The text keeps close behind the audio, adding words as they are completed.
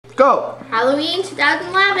go. Halloween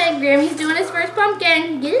 2011. Grammy's doing his first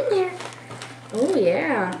pumpkin. Get in there. Oh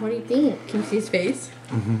yeah. What do you think? Can you see his face?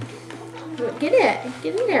 Mm-hmm. Get it.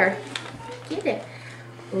 Get in there. Get it.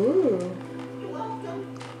 Ooh.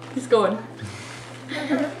 He's going.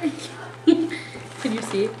 Can you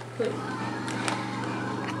see? Look.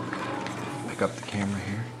 Pick up the camera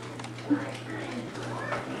here.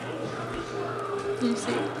 Can you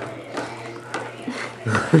see?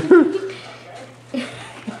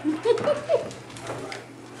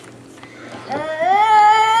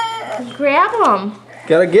 Grab him.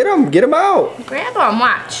 Gotta get him. Get him out. Grab him.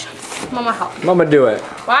 Watch. Mama help. Mama do it.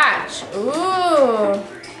 Watch. Ooh.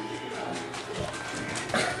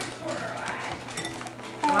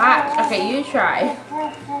 Watch. Okay, you try.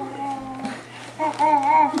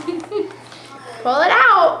 Pull it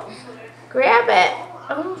out. Grab it.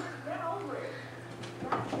 Oh.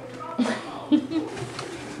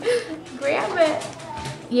 Grab it.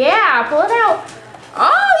 Yeah, pull it out.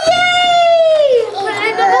 Oh, yay! Put it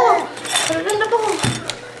in the bowl. Put it in the bowl.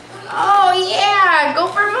 Oh, yeah. Go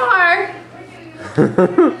for more.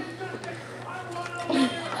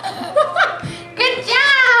 Good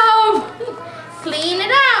job. Clean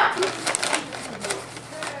it up.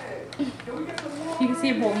 You can see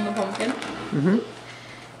him holding the pumpkin. Mm-hmm.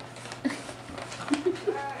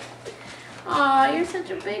 Aw, you're such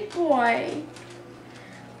a big boy.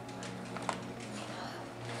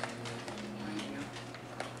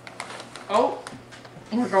 Oh,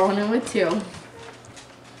 we're going in with 2.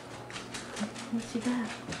 What's you got?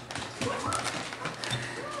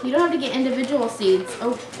 You don't have to get individual seeds.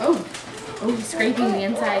 Oh, he's scraping the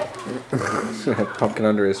inside. He's gonna have pumpkin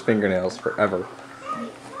under his fingernails forever.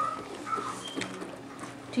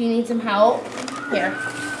 Do you need some help? Here.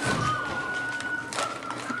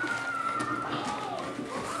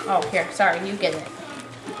 Oh, here. Sorry, you get it.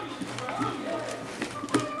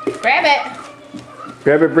 Grab it.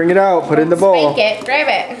 Grab it, bring it out, put it in the bowl. Spank it. Grab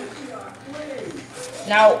it.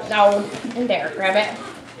 No. In there. Grab it.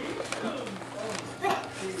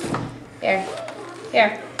 Here.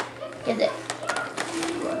 Get it.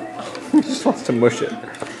 He just wants to mush it.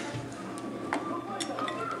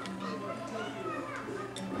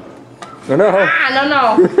 No. Ah,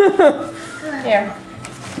 no. Here.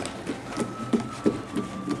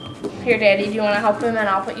 Here, Daddy, do you want to help him and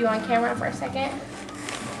I'll put you on camera for a second?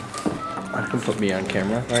 I can put me on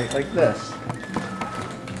camera, right? Like this.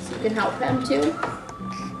 So you can help him too.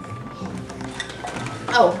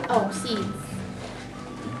 Oh, seeds.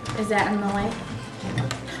 Is that in the way?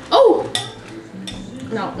 Oh!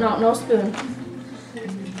 No spoon.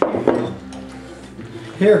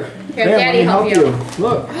 Here, Daddy let me help you.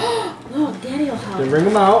 Look. Look, Daddy will help. Then bring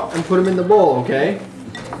them out and put them in the bowl, okay?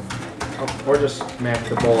 Oh, or just smack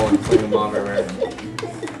the bowl and clean them off everywhere.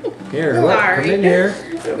 Here, look, come in here.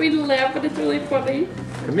 We laugh, but it's really funny.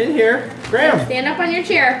 Come in here. Graham. Stand up on your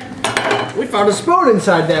chair. We found a spoon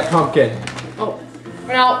inside that pumpkin. Oh,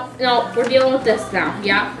 no, we're dealing with this now.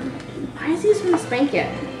 Yeah. Why is he just gonna spank it?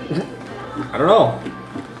 I don't know.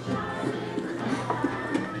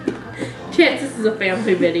 Chance, this is a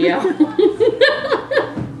family video.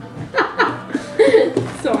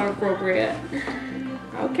 So inappropriate.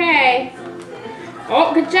 Okay.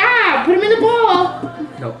 Oh, good job. Put him in the bowl.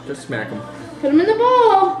 Nope, just smack him. Put him in the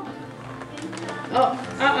bowl. Oh,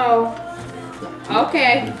 uh-oh.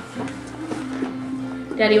 Okay.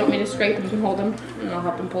 Daddy, you want me to scrape and you can hold him? And I'll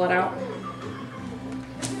help him pull it out.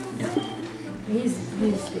 He's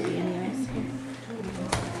sleepy anyways.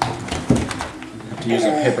 Have to use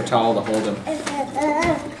a paper towel to hold him.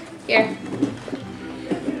 Here.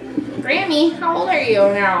 Grammy, how old are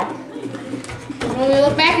you now? When we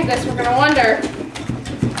look back at this, we're gonna wonder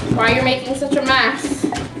why you're making such a mess.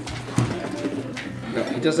 No,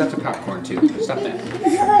 he does that to popcorn too. Stop that.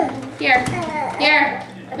 Here.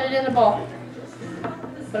 Put it in the bowl.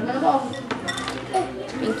 Put him in the bowl.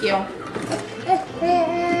 Thank you.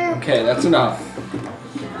 Okay, that's enough.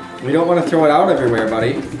 We don't want to throw it out everywhere,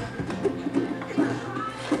 buddy.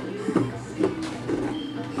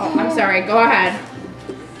 Oh, I'm sorry. Go ahead.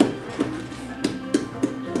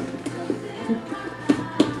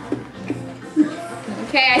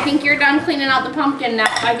 Okay, I think you're done cleaning out the pumpkin now.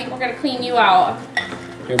 I think we're gonna clean you out.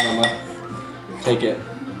 Here, Mama. Take it.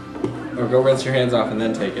 Or go rinse your hands off and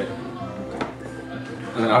then take it.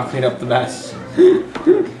 And then I'll clean up the mess.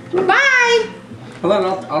 Bye! Hold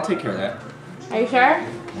on, I'll take care of that. Are you sure?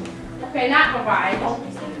 Okay, not bye-bye.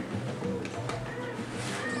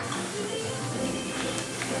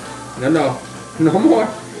 No more.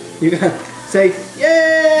 You gotta say,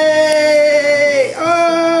 yay!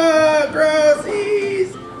 Oh,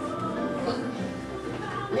 grossies!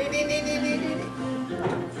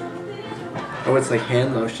 Oh, it's like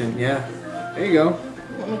hand lotion. Yeah. There you go.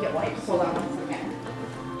 Let me get wipes. Hold on 1 second.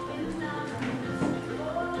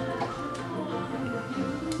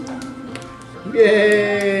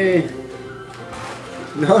 Yay!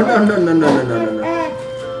 No.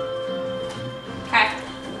 Okay.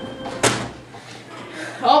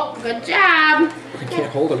 Oh, good job. I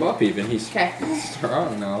can't hold him up even. He's Okay.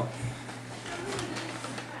 strong now.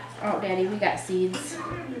 Oh, Daddy, we got seeds.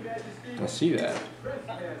 I see that.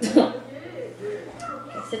 Okay,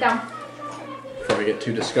 sit down. Before we get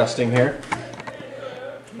too disgusting here,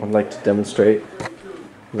 I'd like to demonstrate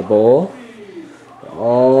the bowl.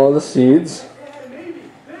 All the seeds.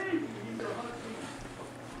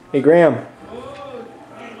 Hey, Graham.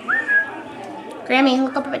 Grammy,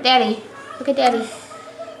 look up at Daddy. Look at Daddy.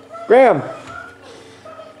 Graham.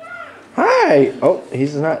 Hi. Oh,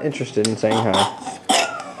 he's not interested in saying hi.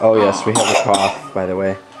 Oh, yes, we have a cough, by the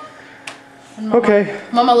way. Mama, Okay.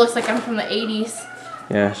 Mama looks like I'm from the 80s.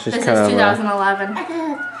 Yeah, she's This kind is of 2011.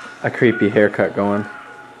 a creepy haircut going.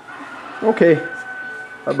 Okay.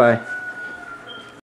 Bye-bye.